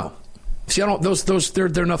 No. See,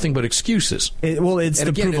 they're nothing but excuses. It's and to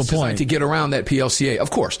again, prove it's a point. designed to get around that PLCA, of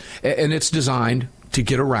course, and it's designed to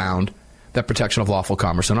get around that Protection of Lawful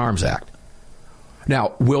Commerce and Arms Act.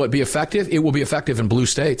 Now, will it be effective? It will be effective in blue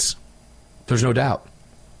states. There's no doubt.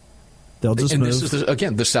 They'll just and move. This is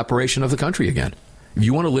again the separation of the country again. If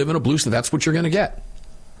you want to live in a blue state, that's what you're going to get.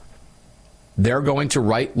 They're going to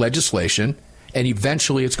write legislation, and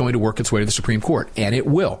eventually it's going to work its way to the Supreme Court, and it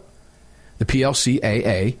will. The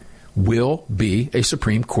PLCAA will be a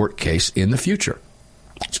Supreme Court case in the future.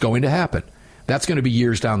 It's going to happen. That's going to be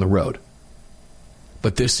years down the road.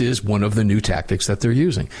 But this is one of the new tactics that they're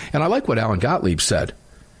using. And I like what Alan Gottlieb said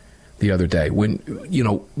the other day when,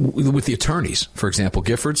 with the attorneys, for example,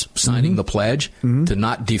 Giffords signing the pledge to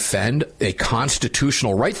not defend a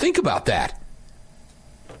constitutional right. Think about that.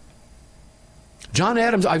 John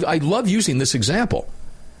Adams, I love using this example.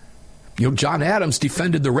 John Adams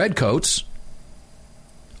defended the Redcoats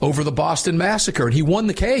over the Boston Massacre, and he won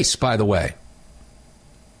the case, by the way.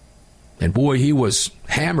 And boy, he was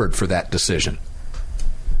hammered for that decision.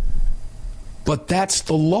 But that's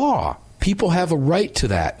the law. People have a right to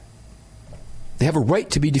that. They have a right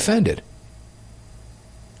to be defended.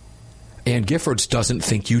 And Giffords doesn't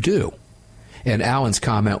think you do. And Alan's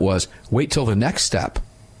comment was, wait till the next step,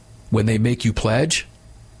 when they make you pledge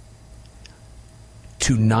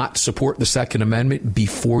to not support the Second Amendment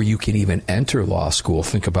before you can even enter law school.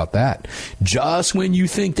 Think about that. Just when you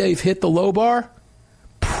think they've hit the low bar,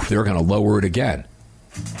 they're going to lower it again.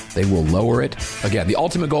 They will lower it again. The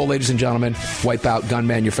ultimate goal, ladies and gentlemen, wipe out gun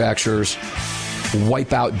manufacturers,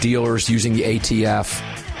 wipe out dealers using the ATF,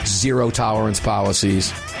 zero tolerance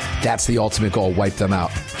policies. That's the ultimate goal. Wipe them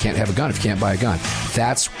out. Can't have a gun if you can't buy a gun.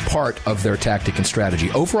 That's part of their tactic and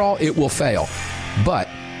strategy. Overall, it will fail, but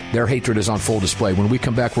their hatred is on full display. When we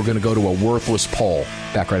come back, we're going to go to a worthless poll.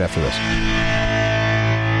 Back right after this.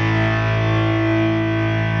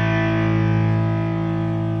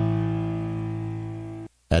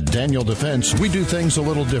 At Daniel Defense, we do things a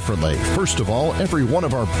little differently. First of all, every one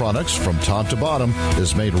of our products, from top to bottom,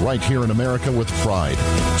 is made right here in America with pride.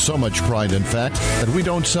 So much pride, in fact, that we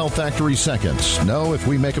don't sell factory seconds. No, if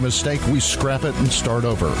we make a mistake, we scrap it and start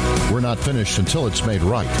over. We're not finished until it's made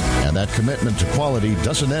right. And that commitment to quality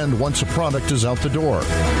doesn't end once a product is out the door.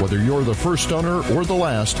 Whether you're the first owner or the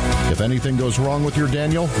last, if anything goes wrong with your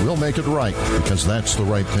Daniel, we'll make it right, because that's the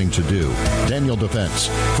right thing to do. Daniel Defense.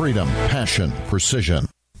 Freedom, passion, precision.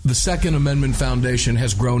 The Second Amendment Foundation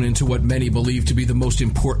has grown into what many believe to be the most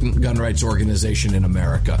important gun rights organization in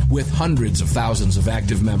America. With hundreds of thousands of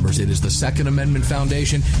active members, it is the Second Amendment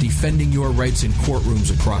Foundation defending your rights in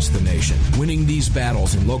courtrooms across the nation. Winning these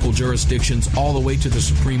battles in local jurisdictions all the way to the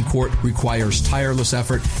Supreme Court requires tireless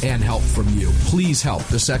effort and help from you. Please help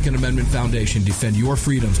the Second Amendment Foundation defend your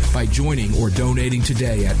freedoms by joining or donating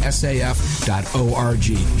today at saf.org.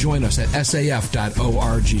 Join us at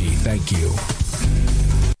saf.org. Thank you.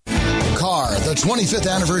 the 25th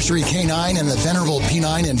anniversary K9 and the venerable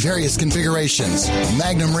P9 in various configurations.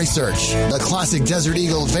 Magnum Research, the classic Desert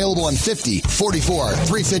Eagle available in 50, 44,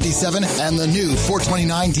 357, and the new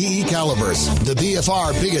 429 DE calibers. The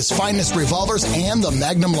BFR biggest, finest revolvers and the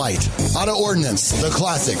Magnum Light. Auto Ordnance, the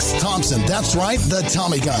classics. Thompson, that's right, the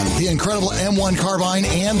Tommy gun, the incredible M1 carbine,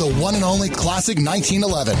 and the one and only classic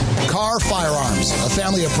 1911. Carr Firearms, a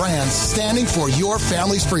family of brands standing for your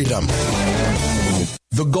family's freedom.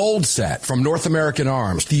 The Gold Set from North American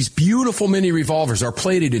Arms. These beautiful mini revolvers are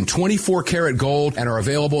plated in 24 karat gold and are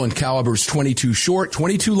available in calibers 22 short,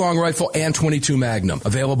 22 long rifle, and 22 magnum.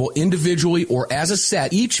 Available individually or as a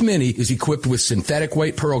set, each mini is equipped with synthetic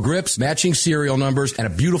white pearl grips, matching serial numbers, and a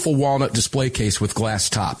beautiful walnut display case with glass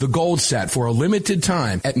top. The Gold Set for a limited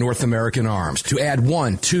time at North American Arms. To add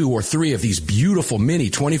 1, 2, or 3 of these beautiful mini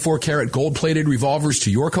 24 karat gold plated revolvers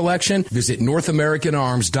to your collection, visit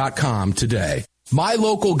NorthAmericanArms.com today.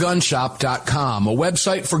 MyLocalGunShop.com, a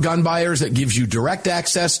website for gun buyers that gives you direct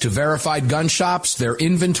access to verified gun shops, their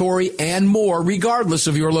inventory, and more, regardless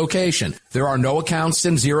of your location. There are no accounts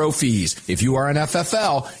and zero fees. If you are an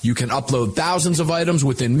FFL, you can upload thousands of items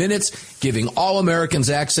within minutes, giving all Americans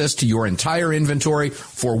access to your entire inventory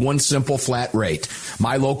for one simple flat rate.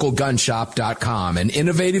 MyLocalGunShop.com, an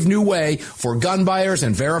innovative new way for gun buyers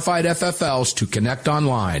and verified FFLs to connect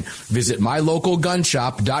online. Visit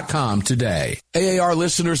MyLocalGunShop.com today. AAR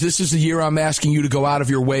listeners, this is the year I'm asking you to go out of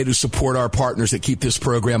your way to support our partners that keep this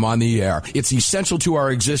program on the air. It's essential to our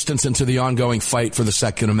existence and to the ongoing fight for the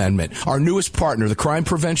Second Amendment. Our newest partner, the Crime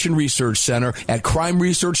Prevention Research Center at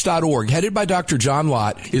crimeresearch.org, headed by Dr. John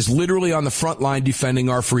Lott, is literally on the front line defending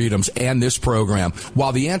our freedoms and this program.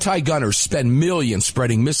 While the anti-gunners spend millions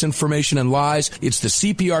spreading misinformation and lies, it's the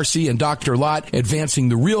CPRC and Dr. Lott advancing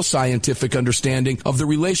the real scientific understanding of the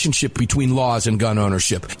relationship between laws and gun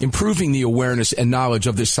ownership, improving the awareness and knowledge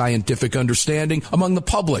of this scientific understanding among the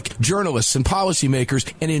public, journalists, and policymakers,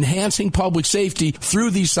 and enhancing public safety through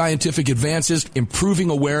these scientific advances, improving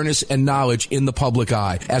awareness and knowledge in the public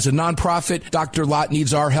eye. As a nonprofit, Dr. Lott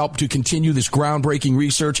needs our help to continue this groundbreaking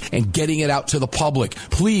research and getting it out to the public.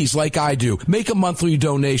 Please, like I do, make a monthly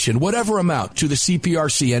donation, whatever amount, to the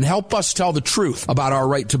CPRC and help us tell the truth about our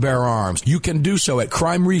right to bear arms. You can do so at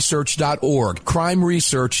crimeresearch.org.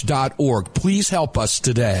 crimeresearch.org. Please help us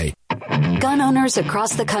today. Gun owners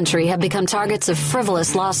across the country have become targets of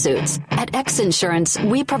frivolous lawsuits. At X Insurance,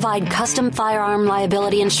 we provide custom firearm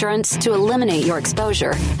liability insurance to eliminate your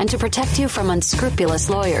exposure and to protect you from unscrupulous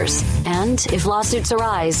lawyers. And if lawsuits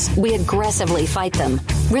arise, we aggressively fight them.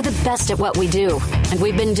 We're the best at what we do, and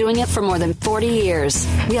we've been doing it for more than 40 years.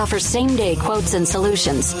 We offer same-day quotes and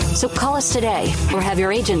solutions. So call us today or have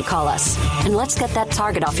your agent call us, and let's get that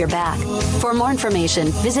target off your back. For more information,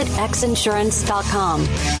 visit xinsurance.com.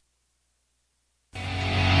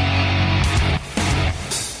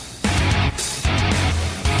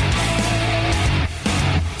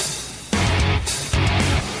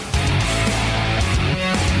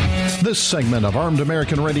 This segment of Armed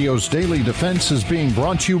American Radio's Daily Defense is being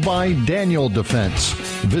brought to you by Daniel Defense.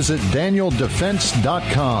 Visit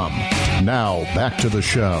DanielDefense.com. Now, back to the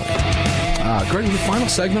show. Greg, the final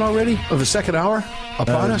segment already of the second hour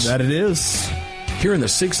upon us? That it is. Here in the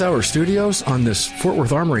 6 Hour Studios on this Fort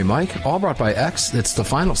Worth Armory mic, all brought by X. It's the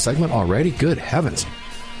final segment already? Good heavens.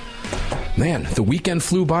 Man, the weekend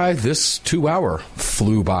flew by. This 2 hour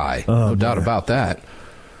flew by. No doubt about that.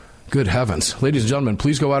 Good heavens. Ladies and gentlemen,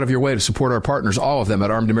 please go out of your way to support our partners, all of them, at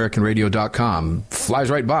ArmedAmericanRadio.com. Flies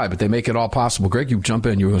right by, but they make it all possible. Greg, you jump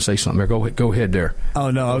in. You were going to say something there. Go ahead there.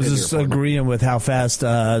 Oh, no, I was just agreeing with how fast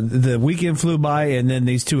the weekend flew by, and then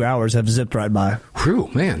these 2 hours have zipped right by. Whew,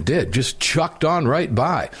 man, did. Just chucked on right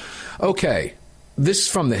by. Okay, this is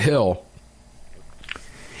from the Hill.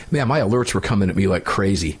 Man, my alerts were coming at me like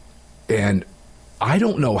crazy. And I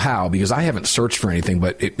don't know how, because I haven't searched for anything,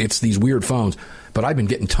 but it's these weird phones. But I've been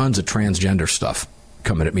getting tons of transgender stuff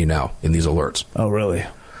coming at me now in these alerts. Oh, really?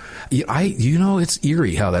 It's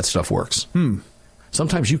eerie how that stuff works.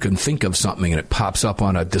 Sometimes you can think of something and it pops up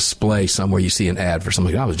on a display somewhere. You see an ad for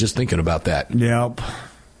something. I was just thinking about that. Yep.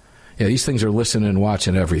 Yeah, these things are listening and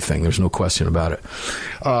watching everything. There's no question about it.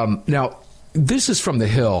 Now, this is from the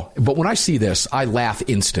Hill, but when I see this, I laugh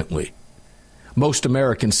instantly. Most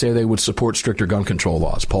Americans say they would support stricter gun control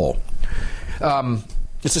laws. Poll.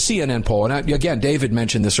 It's a CNN poll. And again, David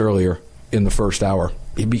mentioned this earlier in the first hour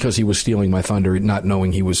because he was stealing my thunder, not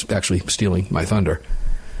knowing he was actually stealing my thunder.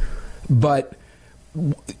 But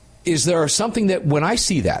is there something that when I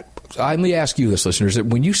see that, let me ask you this, listeners, that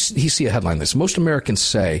when you see a headline like this, most Americans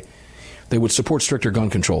say they would support stricter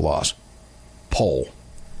gun control laws. Poll.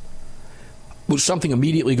 something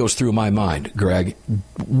immediately goes through my mind, Greg.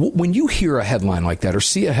 When you hear a headline like that or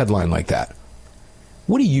see a headline like that,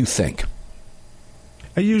 what do you think?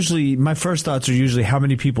 My first thoughts are usually, how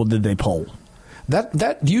many people did they poll?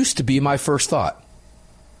 That used to be my first thought,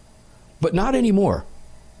 but not anymore.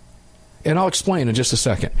 And I'll explain in just a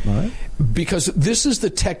second. All right. Because this is the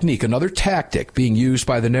technique, another tactic being used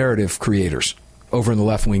by the narrative creators over in the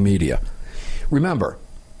left-wing media. Remember,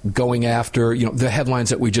 going after, the headlines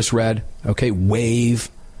that we just read, okay, wave.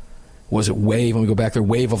 Was it wave? Let me go back there.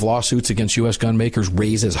 Wave of lawsuits against U.S. gun makers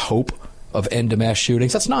raises hope of end to mass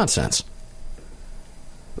shootings. That's nonsense.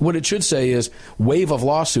 What it should say is, wave of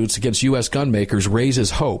lawsuits against U.S. gun makers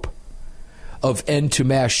raises hope of end to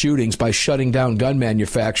mass shootings by shutting down gun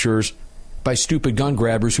manufacturers by stupid gun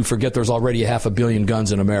grabbers who forget there's already 500 million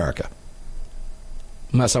guns in America.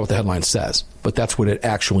 And that's not what the headline says, but that's what it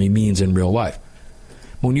actually means in real life.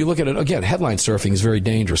 When you look at it, again, headline surfing is very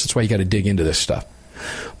dangerous. That's why you got to dig into this stuff.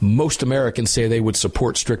 Most Americans say they would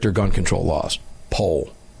support stricter gun control laws.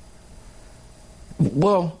 Poll.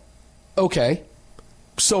 Well, okay.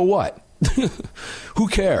 So what? Who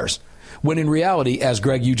cares? When in reality, as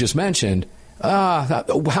Greg, you just mentioned,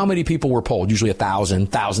 how many people were polled? Usually 1,000,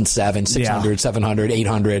 1,007, 600, 700,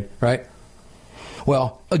 800, right?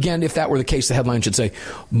 Well, again, if that were the case, the headline should say,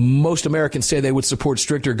 most Americans say they would support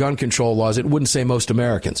stricter gun control laws. It wouldn't say most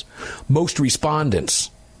Americans. Most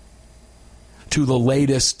respondents to the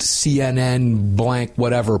latest CNN blank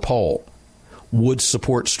whatever poll would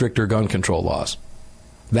support stricter gun control laws.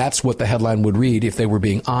 That's what the headline would read if they were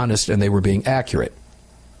being honest and they were being accurate.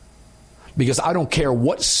 Because I don't care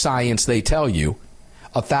what science they tell you,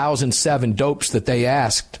 1,007 dopes that they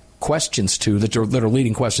asked questions to that are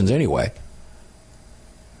leading questions anyway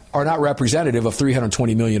are not representative of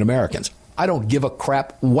 320 million Americans. I don't give a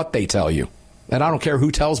crap what they tell you, and I don't care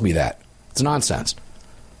who tells me that. It's nonsense.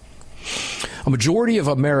 A majority of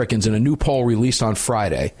Americans in a new poll released on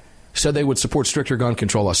Friday said they would support stricter gun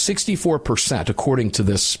control laws. 64%, according to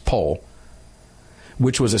this poll,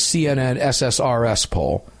 which was a CNN SSRS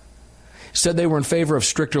poll, said they were in favor of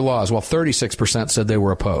stricter laws, while 36% said they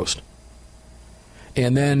were opposed.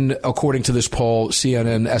 And then, according to this poll,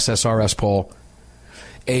 CNN SSRS poll,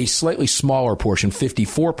 a slightly smaller portion,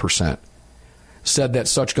 54%, said that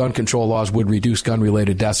such gun control laws would reduce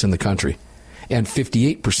gun-related deaths in the country. And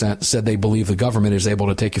 58% said they believe the government is able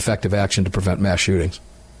to take effective action to prevent mass shootings.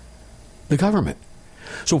 The government.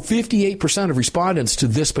 So 58% of respondents to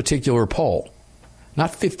this particular poll,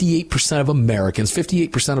 not 58% of Americans,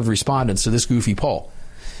 58% of respondents to this goofy poll,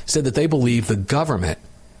 said that they believe the government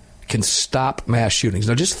can stop mass shootings.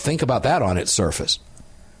 Now just think about that on its surface.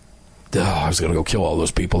 I was going to go kill all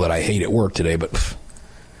those people that I hate at work today, but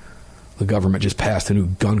the government just passed a new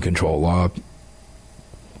gun control law.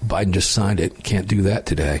 Biden just signed it. Can't do that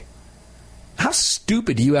today. How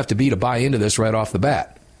stupid do you have to be to buy into this right off the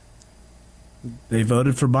bat? They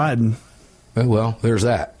voted for Biden. Well, there's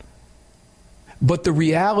that. But the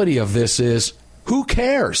reality of this is, who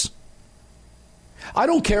cares? I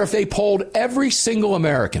don't care if they polled every single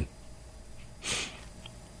American.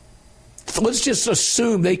 Let's just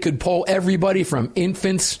assume they could poll everybody from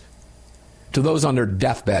infants to those on their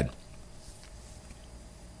deathbed.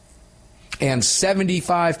 And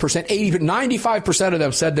 75%, 80%, 95% of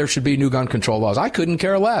them said there should be new gun control laws. I couldn't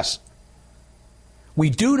care less. We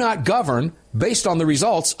do not govern based on the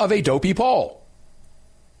results of a dopey poll.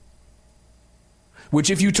 Which,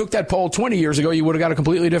 if you took that poll 20 years ago, you would have got a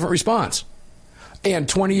completely different response. And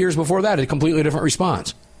 20 years before that, a completely different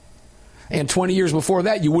response. And 20 years before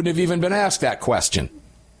that, you wouldn't have even been asked that question.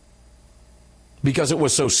 Because it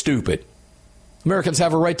was so stupid. Americans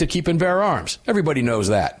have a right to keep and bear arms. Everybody knows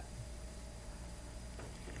that.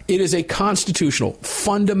 It is a constitutional,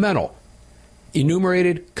 fundamental,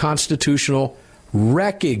 enumerated, constitutional,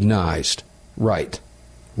 recognized right.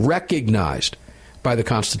 Recognized by the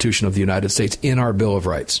Constitution of the United States in our Bill of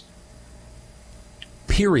Rights.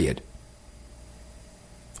 Period.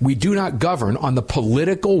 We do not govern on the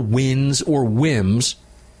political whims or whims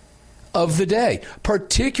of the day,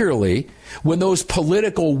 particularly when those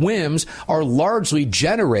political whims are largely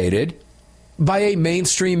generated by a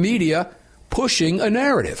mainstream media pushing a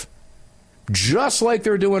narrative, just like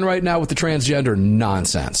they're doing right now with the transgender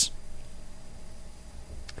nonsense.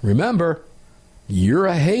 Remember, you're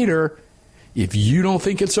a hater if you don't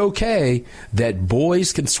think it's okay that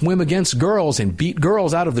boys can swim against girls and beat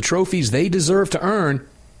girls out of the trophies they deserve to earn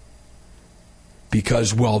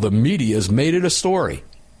because, well, the media's made it a story.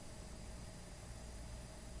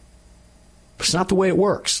 It's not the way it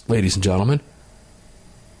works, ladies and gentlemen.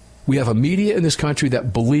 We have a media in this country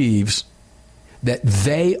that believes that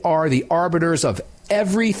they are the arbiters of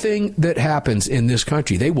everything that happens in this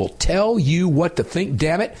country. They will tell you what to think,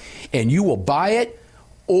 damn it, and you will buy it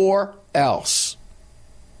or else.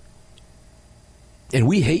 And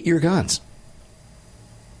we hate your guns.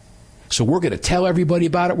 So we're going to tell everybody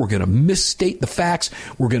about it. We're going to misstate the facts.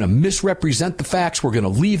 We're going to misrepresent the facts. We're going to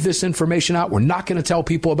leave this information out. We're not going to tell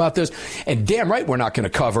people about this. And damn right we're not going to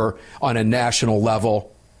cover on a national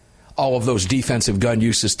level all of those defensive gun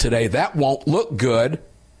uses today. That won't look good.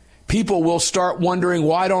 People will start wondering,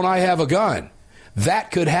 why don't I have a gun?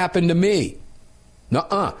 That could happen to me.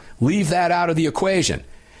 Nuh-uh. Leave that out of the equation.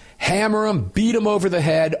 Hammer them, beat them over the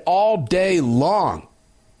head all day long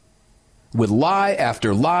with lie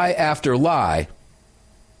after lie after lie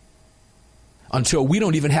until we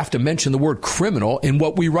don't even have to mention the word criminal in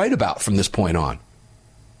what we write about from this point on.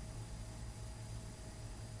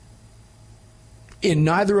 In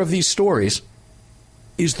neither of these stories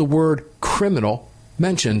is the word criminal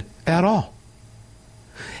mentioned at all.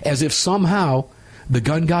 As if somehow the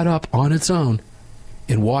gun got up on its own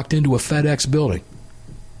and walked into a FedEx building.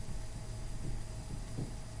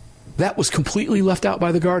 That was completely left out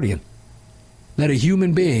by The Guardian. That a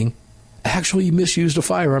human being actually misused a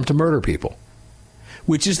firearm to murder people.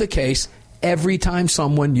 Which is the case every time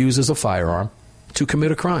someone uses a firearm to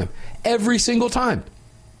commit a crime. Every single time.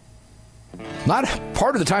 Not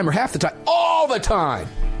part of the time or half the time. All the time.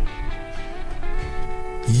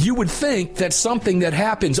 You would think that something that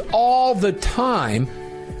happens all the time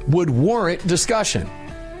would warrant discussion.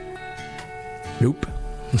 Nope.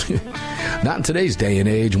 Not in today's day and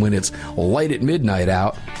age when it's light at midnight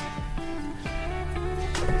out.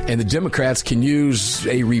 And the Democrats can use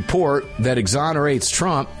a report that exonerates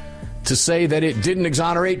Trump to say that it didn't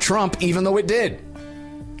exonerate Trump, even though it did.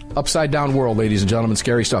 Upside down world, ladies and gentlemen,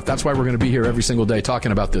 scary stuff. That's why we're going to be here every single day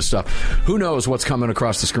talking about this stuff. Who knows what's coming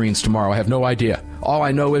across the screens tomorrow? I have no idea. All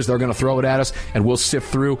I know is they're going to throw it at us, and we'll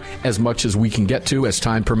sift through as much as we can get to as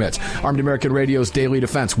time permits. Armed American Radio's Daily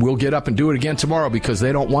Defense. We'll get up and do it again tomorrow because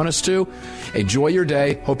they don't want us to. Enjoy your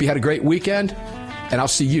day. Hope you had a great weekend, and I'll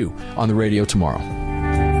see you on the radio tomorrow.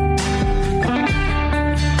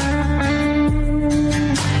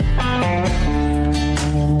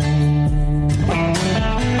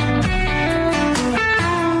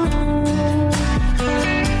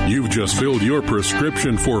 Just filled your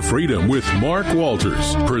prescription for freedom with Mark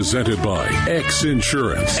Walters, presented by X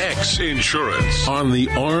Insurance. X Insurance on the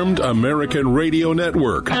Armed American Radio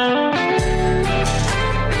Network.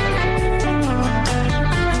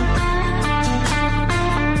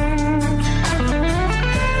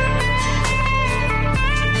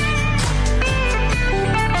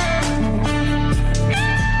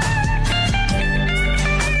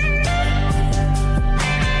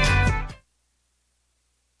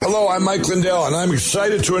 Hello, I'm Mike Lindell, and I'm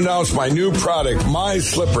excited to announce my new product, My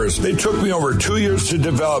Slippers. They took me over 2 years to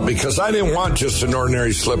develop because I didn't want just an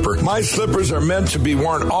ordinary slipper. My slippers are meant to be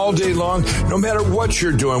worn all day long, no matter what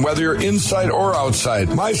you're doing, whether you're inside or outside.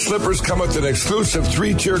 My slippers come with an exclusive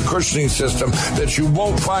 3-tier cushioning system that you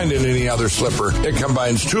won't find in any other slipper. It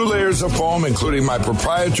combines 2 layers of foam, including my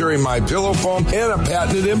proprietary My Pillow foam and a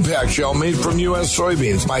patented impact gel made from U.S.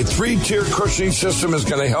 soybeans. My 3-tier cushioning system is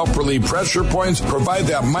going to help relieve pressure points, provide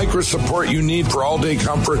that micro support you need for all-day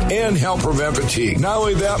comfort, and help prevent fatigue. Not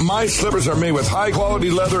only that, my slippers are made with high-quality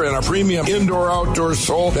leather and a premium indoor-outdoor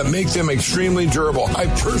sole that make them extremely durable. I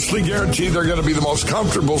personally guarantee they're going to be the most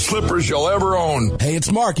comfortable slippers you'll ever own. Hey,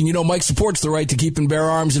 it's Mark, and you know Mike supports the right to keep and bear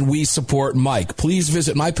arms, and we support Mike. Please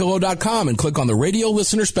visit MyPillow.com and click on the radio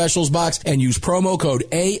listener specials box and use promo code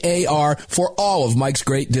AAR for all of Mike's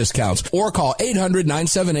great discounts. Or call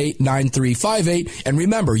 800-978-9358, and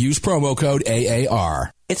remember, use promo code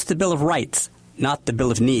AAR. It's the Bill of Rights, not the Bill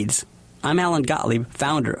of Needs. I'm Alan Gottlieb,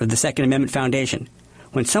 founder of the Second Amendment Foundation.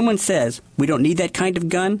 When someone says we don't need that kind of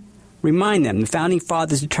gun, remind them the Founding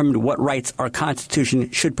Fathers determined what rights our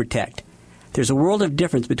Constitution should protect. There's a world of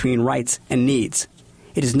difference between rights and needs.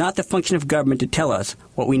 It is not the function of government to tell us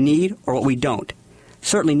what we need or what we don't.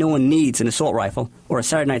 Certainly no one needs an assault rifle or a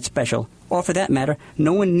Saturday night special, or for that matter,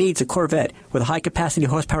 no one needs a Corvette with a high-capacity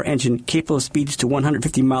horsepower engine capable of speeds to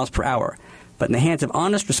 150 miles per hour. But in the hands of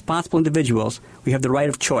honest, responsible individuals, we have the right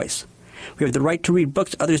of choice. We have the right to read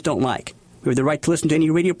books others don't like. We have the right to listen to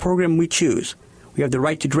any radio program we choose. We have the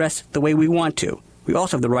right to dress the way we want to. We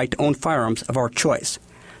also have the right to own firearms of our choice.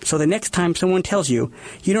 So the next time someone tells you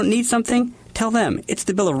you don't need something, tell them it's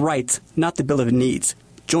the Bill of Rights, not the Bill of Needs.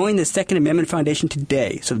 Join the Second Amendment Foundation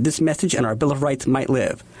today so that this message and our Bill of Rights might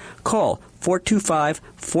live. Call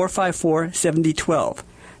 425-454-7012.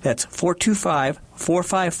 That's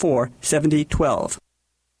 425-454-7012.